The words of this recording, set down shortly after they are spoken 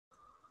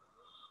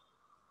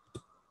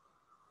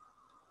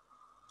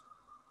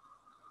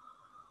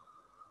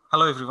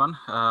Hello everyone.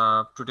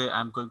 Today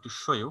I'm going to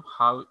show you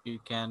how you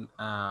can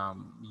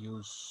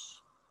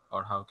use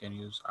or how can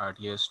use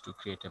RDS to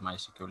create a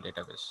MySQL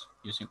database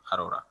using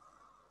Aurora.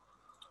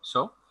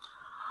 So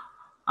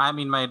I'm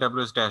in my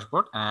AWS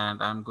dashboard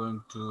and I'm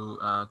going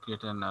to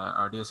create an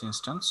RDS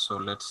instance. So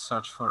let's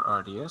search for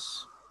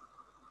RDS.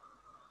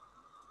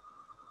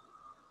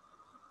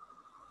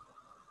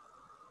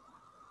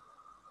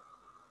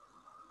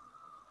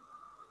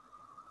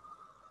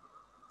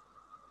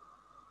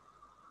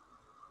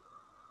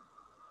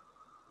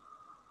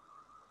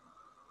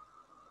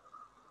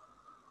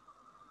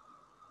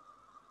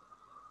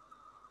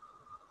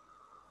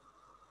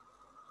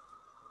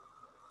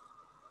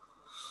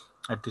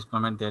 At this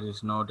moment there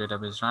is no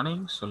database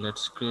running, so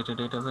let's create a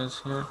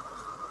database here.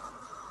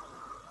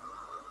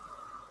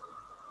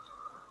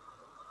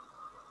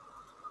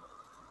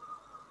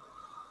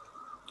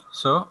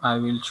 So I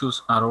will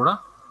choose Aurora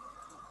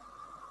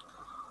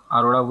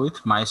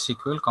with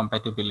MySQL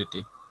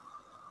compatibility.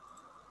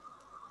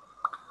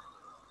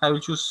 I will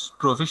choose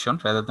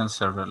provisioned rather than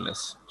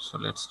serverless. So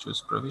let's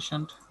choose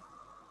provisioned.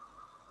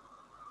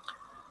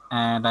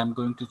 And I'm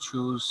going to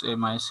choose a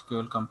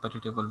MySQL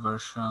compatible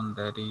version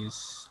that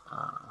is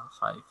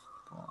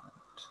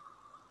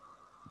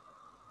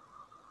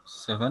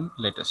 5.7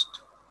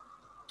 latest.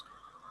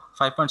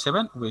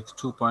 5.7 with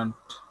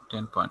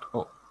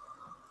 2.10.0.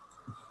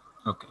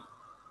 Okay.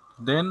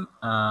 Then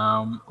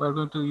we're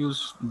going to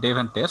use dev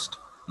and test,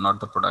 not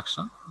the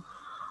production,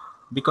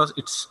 because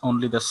it's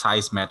only the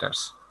size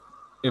matters.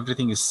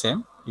 Everything is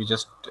same. You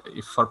just,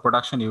 if for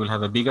production, you will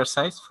have a bigger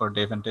size. For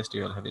dev and test,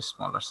 you will have a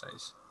smaller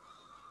size.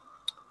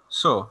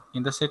 So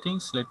in the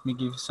settings, let me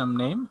give some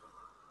name.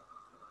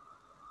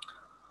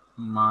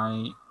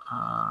 My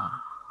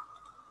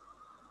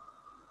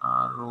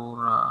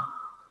Aurora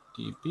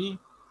DB.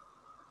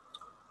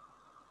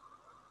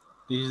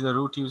 This is the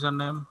root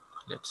username.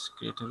 Let's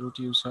create a root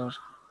user.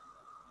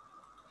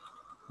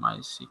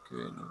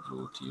 MySQL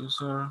root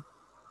user.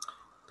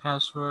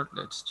 Password.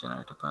 Let's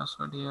generate a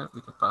password here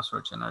with a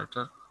password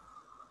generator.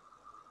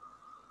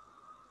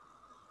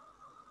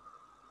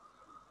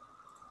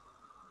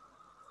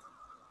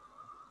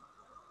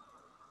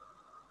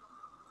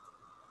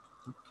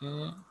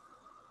 Okay.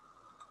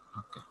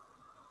 Okay.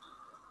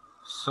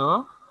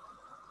 So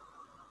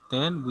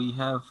then we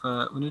have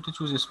we need to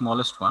choose the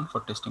smallest one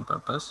for testing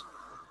purpose.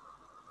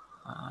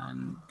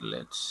 And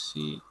let's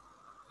see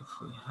if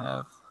we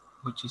have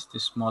which is the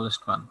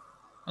smallest one.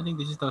 I think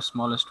this is the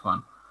smallest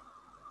one.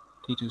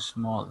 T2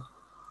 small.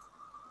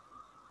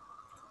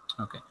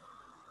 Okay.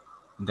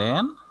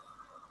 Then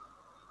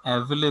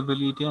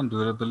availability and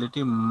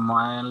durability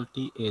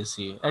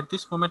multi-AC. At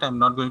this moment, I'm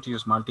not going to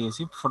use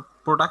multi-AC. For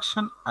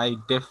production, I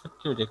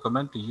definitely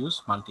recommend to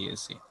use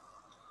multi-AC.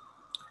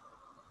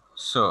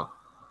 So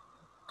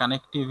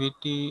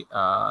connectivity,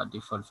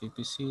 default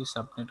VPC,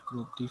 subnet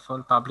group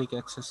default, public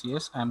access,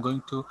 yes. I'm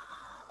going to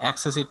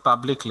access it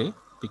publicly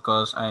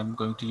because I'm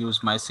going to use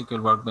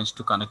MySQL Workbench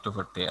to connect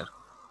over there.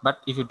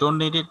 But if you don't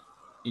need it,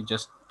 you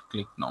just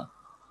click no.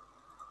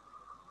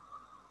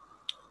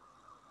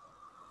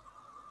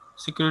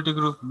 Security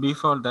group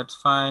default, that's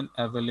fine.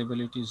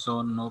 Availability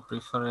zone, no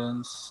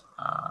preference.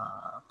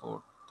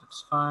 Port,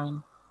 that's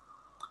fine.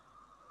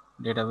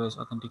 Database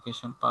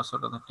authentication,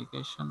 password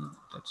authentication,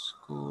 that's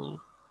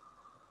cool.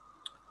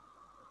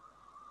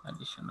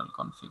 Additional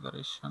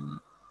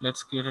configuration.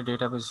 Let's create a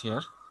database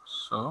here.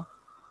 So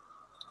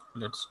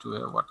let's do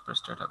a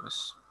WordPress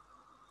database.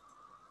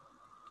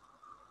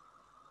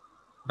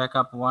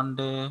 Backup 1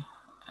 day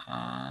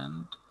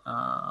and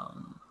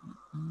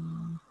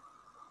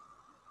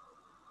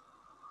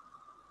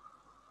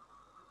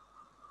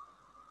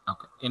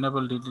okay,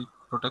 enable delete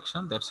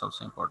protection, that's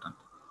also important.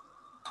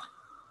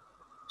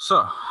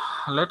 So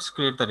let's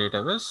create the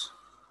database.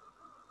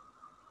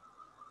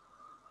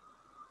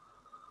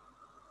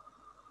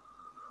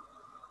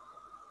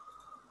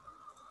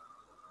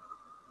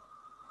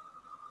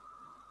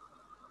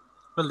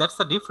 Well, that's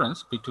the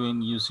difference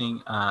between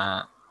using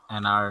an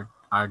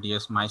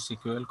RDS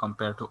MySQL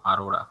compared to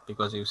Aurora,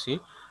 because you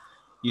see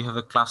you have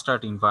a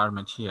clustered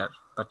environment here,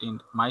 but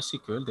in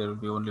MySQL there will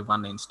be only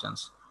one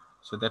instance.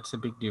 So that's a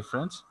big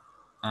difference.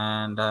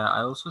 And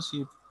I also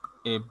see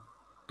a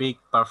big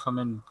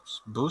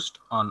performance boost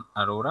on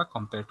Aurora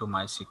compared to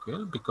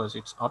MySQL because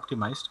it's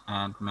optimized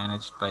and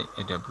managed by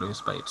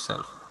AWS by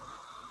itself.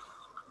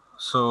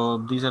 So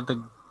these are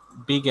the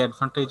big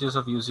advantages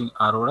of using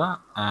Aurora,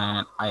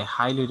 and I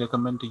highly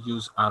recommend to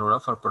use Aurora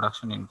for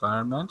production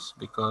environments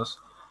because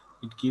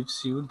it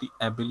gives you the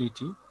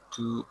ability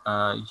to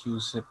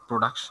use a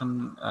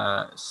production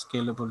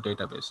scalable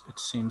database. It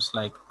seems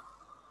like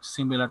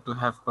similar to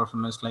have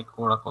performance like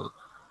Oracle,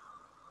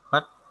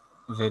 but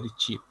very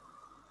cheap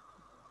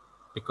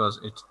because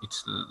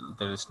it's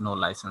there is no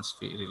license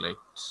fee related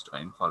to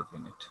involved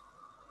in it.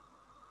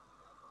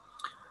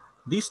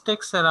 This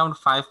takes around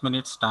 5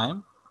 minutes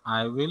time.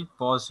 I will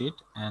pause it,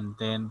 and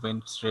then when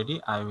it's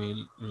ready, I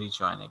will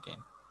rejoin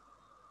again.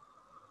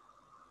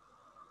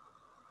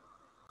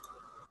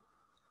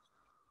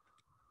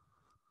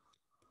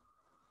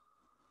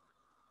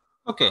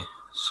 Okay,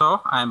 so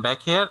I'm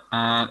back here,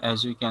 and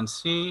as you can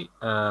see,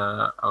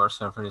 our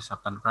server is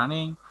up and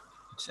running.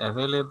 It's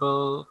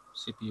available.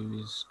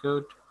 CPU is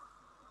good.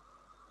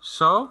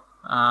 So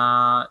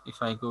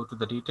if I go to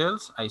the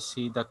details, I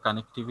see the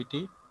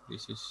connectivity.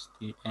 This is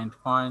the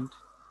endpoint.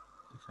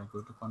 If I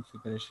go to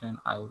configuration,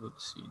 I will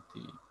see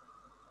the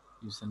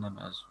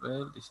username as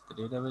well. This is the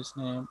database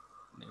name.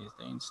 There is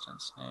the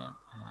instance name,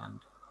 and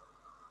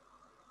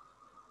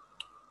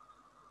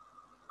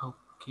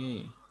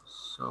okay,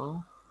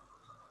 so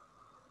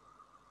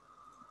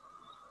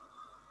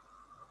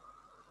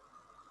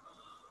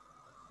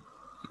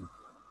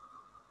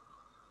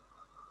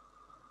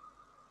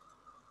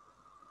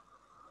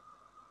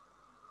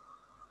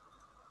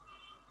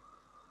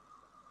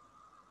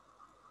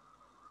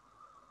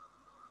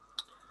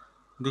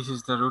this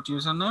is the root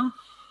username.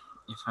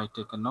 If I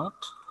take a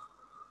note,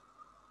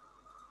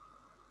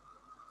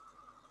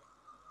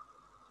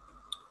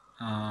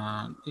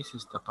 and this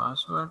is the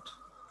password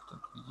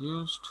that we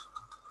used,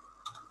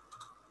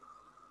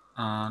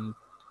 and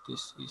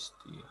this is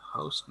the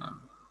host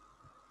name.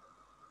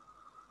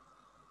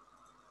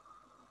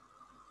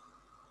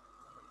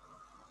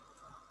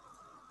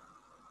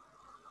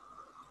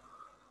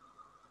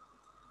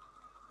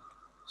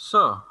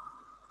 So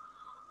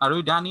are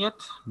we done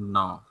yet?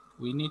 No,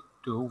 we need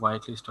to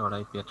whitelist our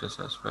IP address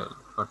as well.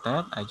 For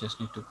that, I just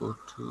need to go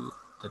to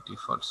the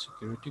default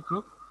security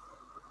group,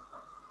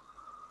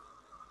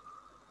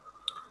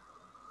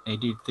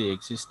 edit the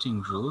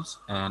existing rules,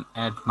 and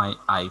add my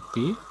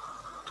IP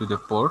to the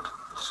port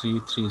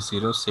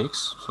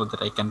 3306 so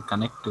that I can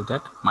connect to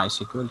that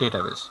MySQL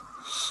database.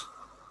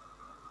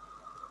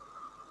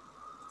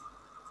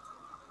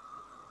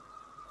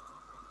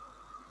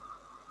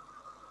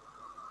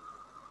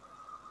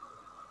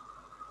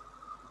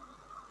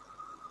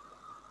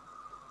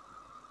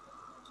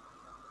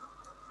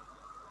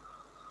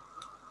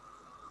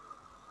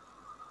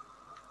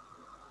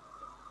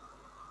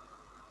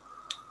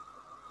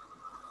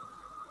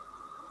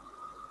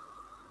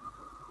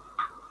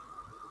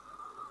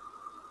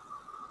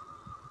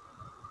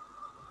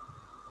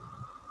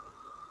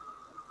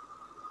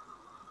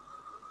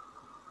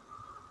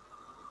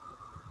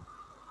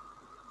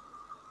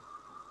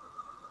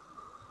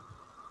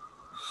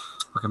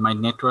 Okay, my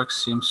network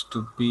seems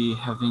to be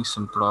having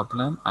some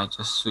problem. I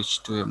just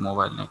switched to a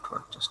mobile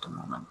network. Just a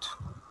moment.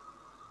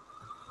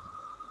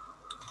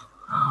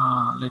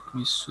 Let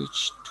me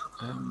switch to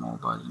a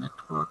mobile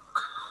network.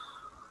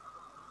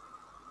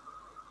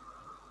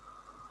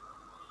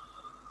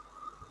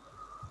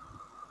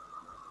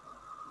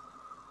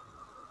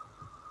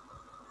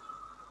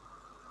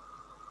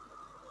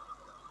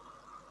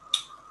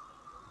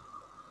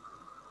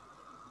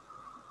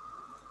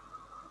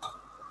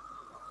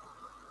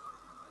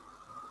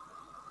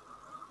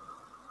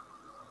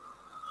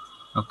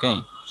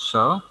 Okay,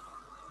 so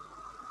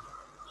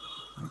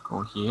I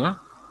go here,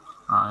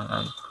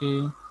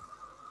 IIP.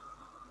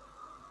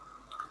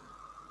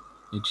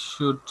 It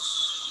should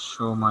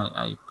show my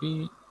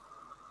IP.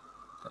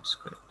 That's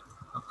great.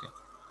 Okay.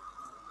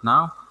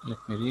 Now let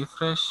me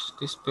refresh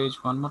this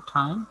page one more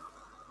time,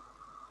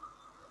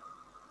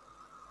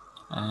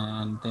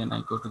 and then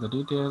I go to the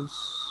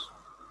details,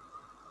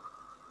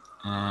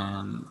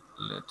 and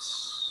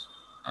let's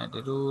add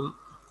a rule.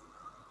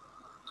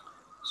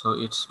 So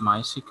it's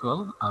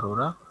MySQL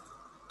Aurora,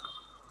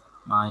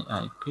 my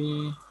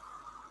IP.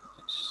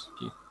 Let's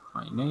give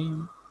my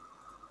name.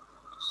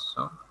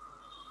 So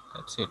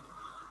that's it.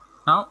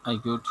 Now I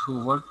go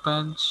to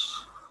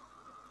Workbench.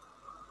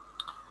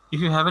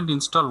 If you haven't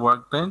installed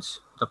Workbench,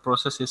 the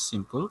process is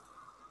simple.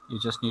 You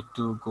just need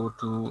to go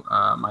to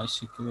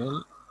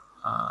MySQL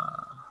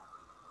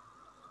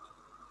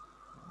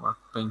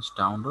Workbench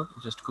download.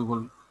 Just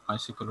Google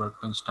MySQL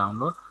Workbench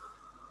download,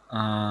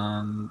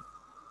 and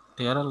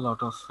there are a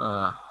lot of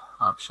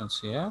options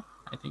here.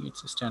 I think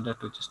it's standard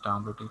to just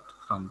download it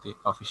from the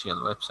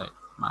official website,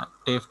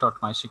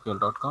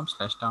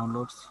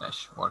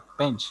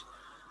 dev.mysql.com/download/workbench.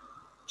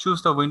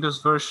 Choose the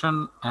Windows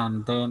version,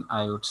 and then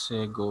I would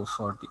say go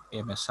for the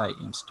MSI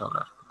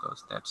installer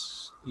because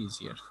that's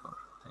easier for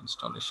the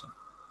installation.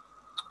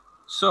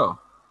 So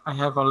I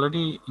have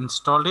already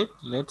installed it.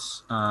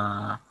 Let's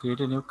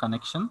create a new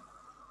connection.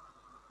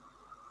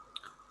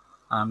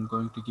 I'm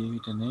going to give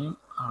it a name,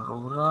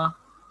 Aurora.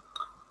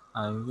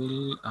 I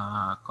will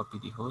copy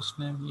the host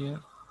name here.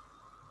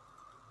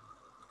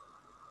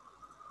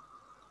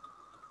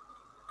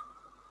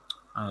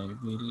 I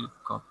will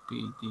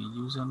copy the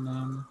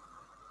username,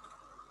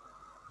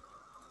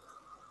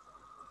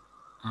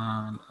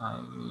 and I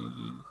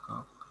will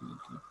copy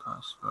the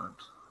password.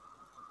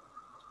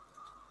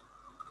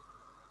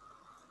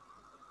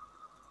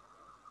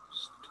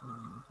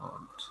 Storing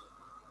vault.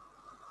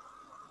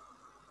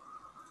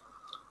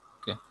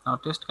 Okay, now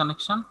test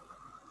connection.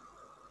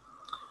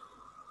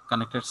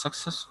 Connected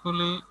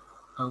successfully.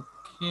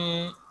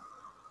 Okay,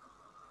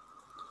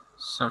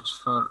 search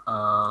for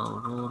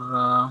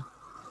Aurora.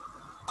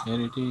 Here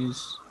it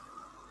is.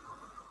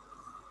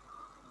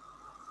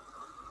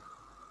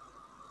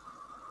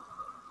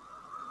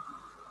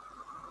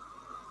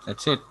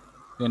 That's it.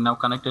 We are now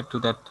connected to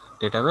that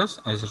database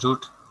as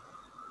root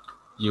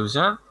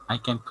user. I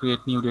can create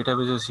new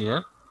databases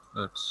here.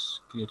 Let's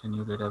create a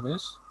new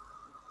database.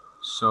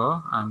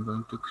 So I'm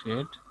going to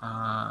create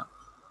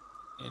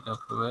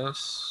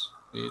AWS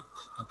with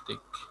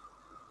Atik.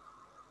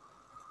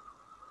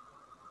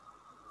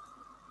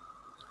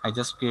 I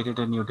just created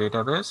a new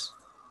database.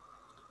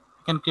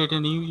 I can create a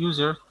new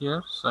user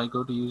here. So I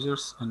go to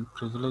users and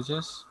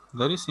privileges.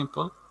 Very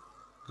simple,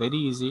 very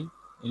easy.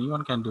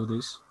 Anyone can do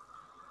this.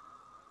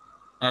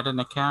 Add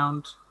an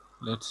account.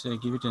 Let's say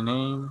give it a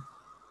name,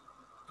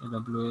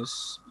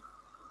 AWS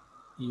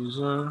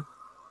user.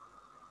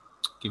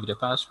 Give it a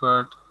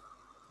password.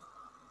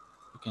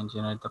 You can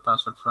generate the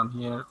password from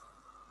here.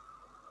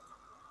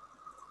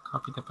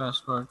 Copy the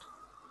password.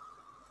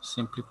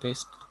 Simply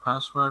paste the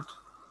password.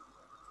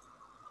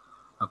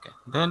 Okay,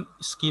 then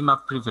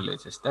schema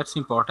privileges. That's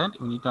important.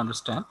 We need to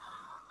understand.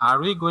 Are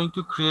we going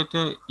to create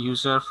a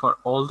user for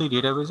all the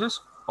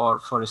databases or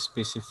for a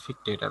specific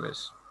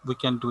database? We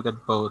can do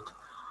that both.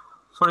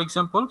 For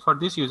example, for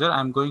this user,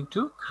 I'm going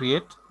to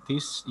create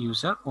this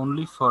user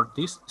only for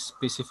this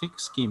specific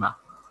schema.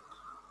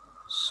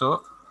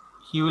 So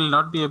he will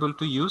not be able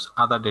to use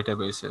other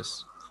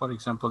databases. For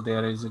example,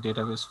 there is a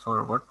database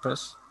for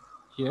WordPress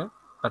here,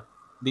 but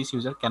this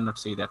user cannot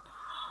see that.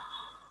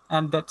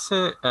 And that's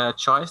a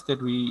choice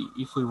that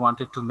if we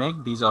wanted to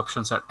make, these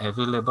options are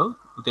available,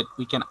 that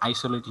we can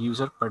isolate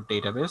user per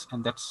database,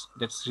 and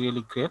that's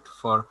really great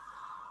for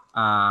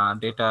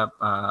data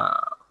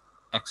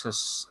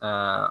access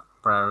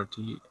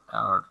priority,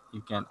 or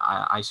you can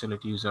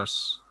isolate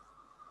users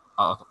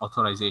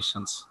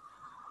authorizations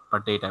per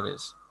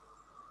database.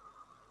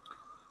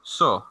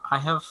 So I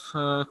have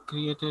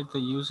created the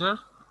user,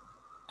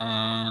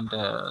 and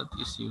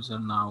this user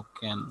now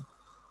can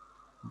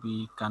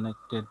be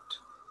connected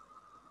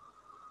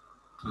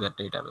to that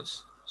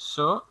database.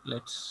 So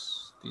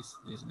let's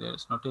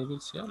there's no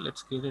tables here.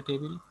 Let's create a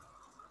table.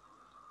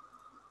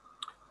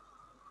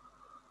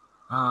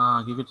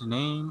 Give it a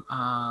name.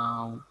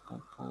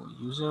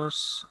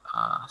 Users.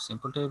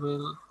 Simple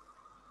table.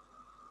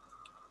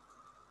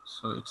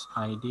 So it's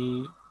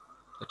ID.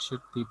 That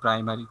should be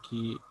primary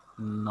key,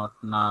 not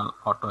null.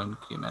 Auto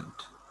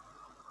increment.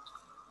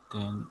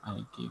 Then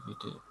I give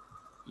it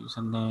a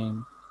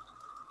username.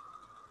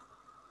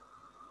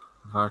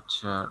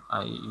 Virtual.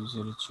 I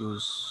usually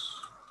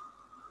choose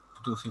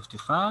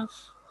 255.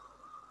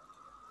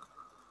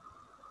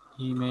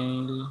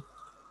 Email.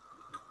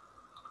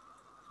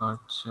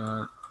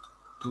 Virtual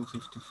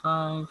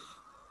 255.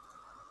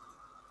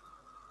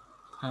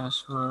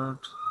 Password.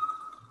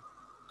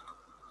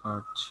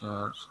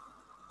 Virtual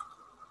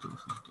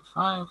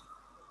 255.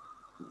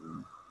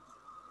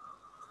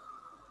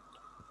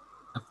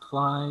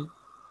 Apply.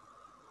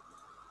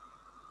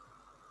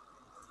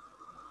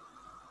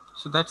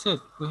 So that's it.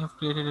 We have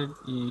created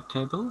a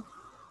table,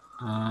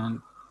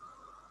 and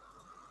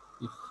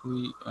if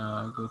we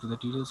go to the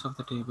details of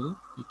the table,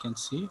 you can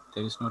see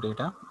there is no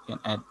data. You can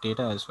add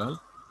data as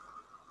well.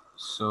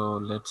 So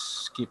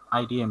let's keep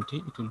ID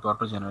empty. It will be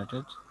auto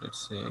generated.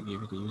 Let's say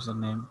give it a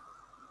username.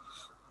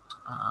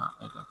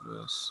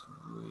 AWS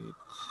with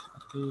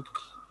Atik,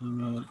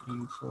 email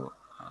info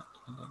at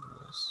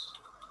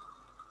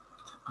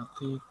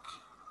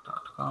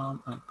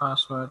atik.com, and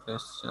password.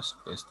 Let's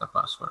just paste the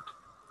password.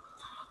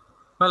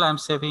 Well, I'm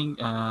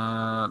saving.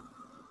 I'm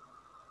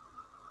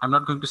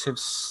not going to save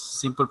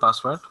simple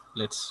password.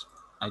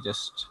 I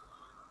just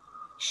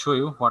show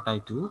you what I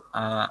do.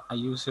 I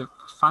use a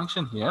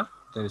function here.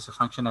 There is a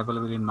function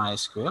available in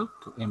MySQL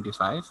to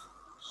MD5.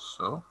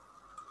 So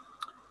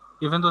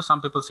even though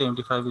some people say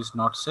MD5 is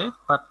not safe,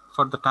 but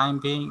for the time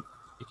being,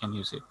 you can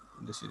use it.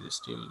 This is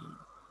still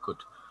good.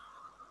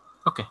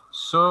 Okay,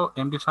 so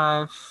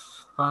MD5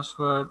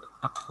 password,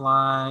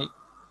 apply,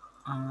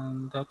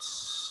 and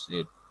that's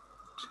it.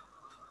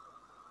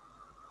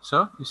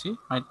 So you see,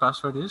 my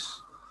password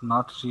is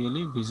not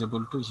really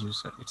visible to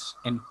user. It's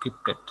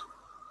encrypted.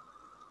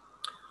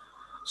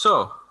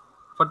 So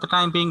for the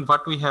time being,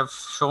 what we have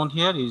shown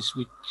here is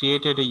we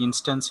created an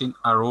instance in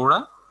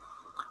Aurora.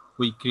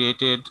 We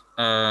created,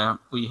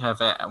 we have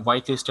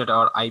whitelisted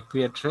our IP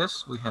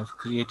address. We have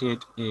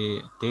created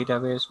a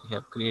database. We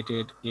have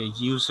created a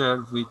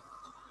user with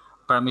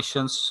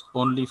permissions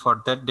only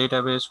for that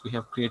database. We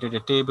have created a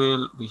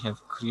table. We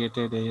have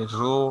created a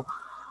row.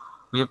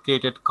 We have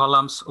created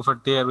columns over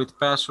there with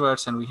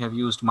passwords, and we have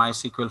used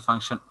MySQL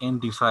function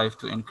MD5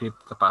 to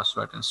encrypt the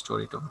password and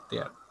store it over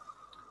there.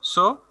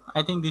 So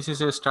I think this is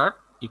a start.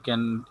 You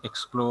can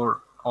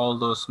explore all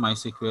those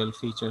MySQL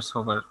features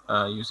over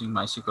using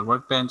MySQL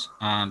Workbench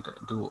and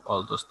do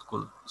all those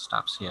cool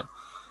stuffs here.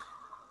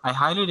 I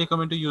highly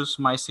recommend to use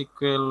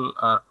MySQL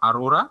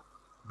Aurora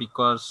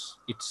because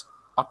it's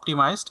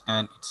optimized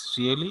and it's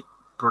really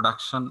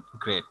production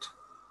grade.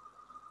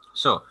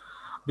 So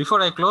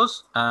before I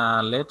close,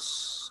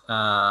 let's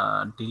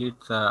delete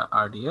the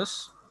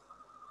RDS.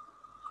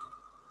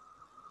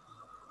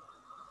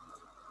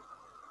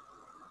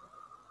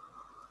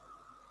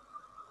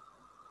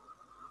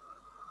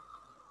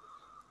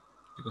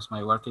 Because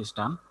my work is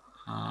done,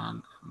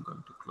 And I'm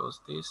going to close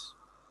this.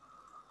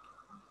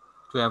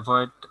 To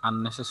avoid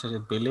unnecessary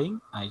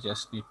billing, I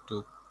just need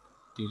to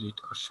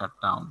delete or shut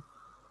down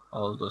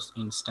all those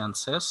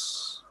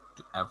instances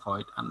to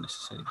avoid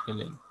unnecessary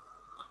billing.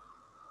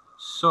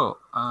 So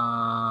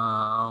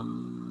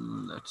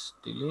let's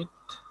delete.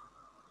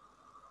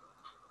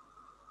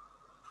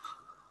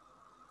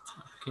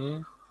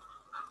 Okay,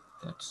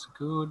 that's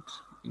good.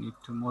 We need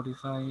to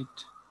modify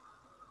it.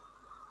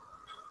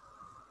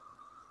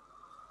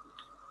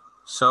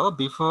 So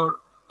before,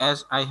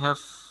 as I have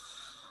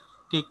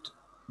ticked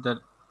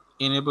the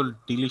enable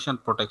deletion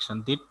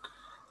protection,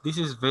 this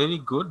is very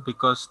good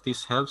because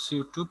this helps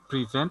you to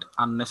prevent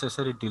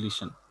unnecessary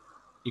deletion.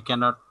 You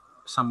cannot,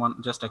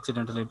 someone just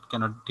accidentally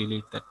cannot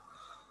delete that.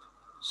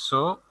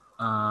 So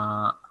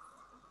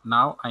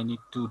now I need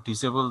to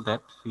disable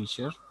that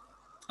feature,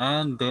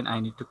 and then I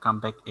need to come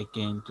back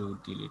again to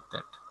delete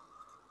that.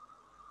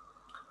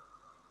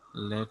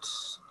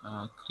 Let's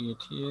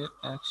create here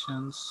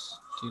actions,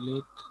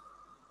 delete.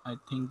 I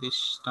think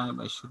this time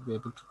I should be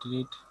able to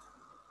delete.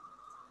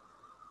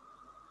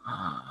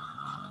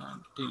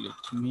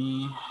 Delete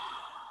me.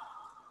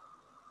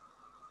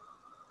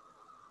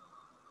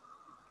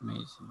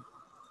 Amazing.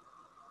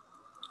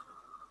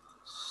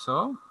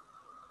 So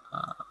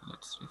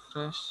let's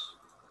refresh.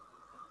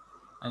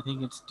 I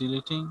think it's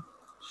deleting.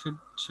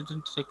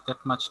 Shouldn't take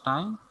that much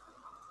time.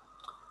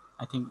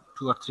 I think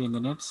 2 or 3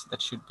 minutes,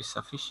 that should be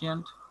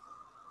sufficient.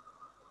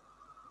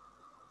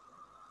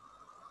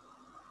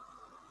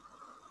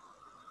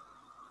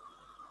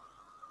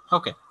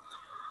 Okay,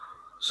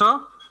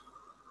 so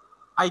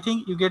I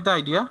think you get the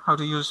idea how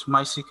to use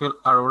MySQL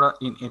Aurora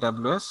in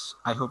AWS.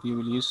 I hope you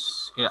will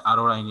use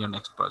Aurora in your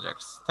next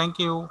projects. Thank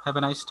you. Have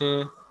a nice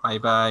day. Bye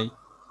bye.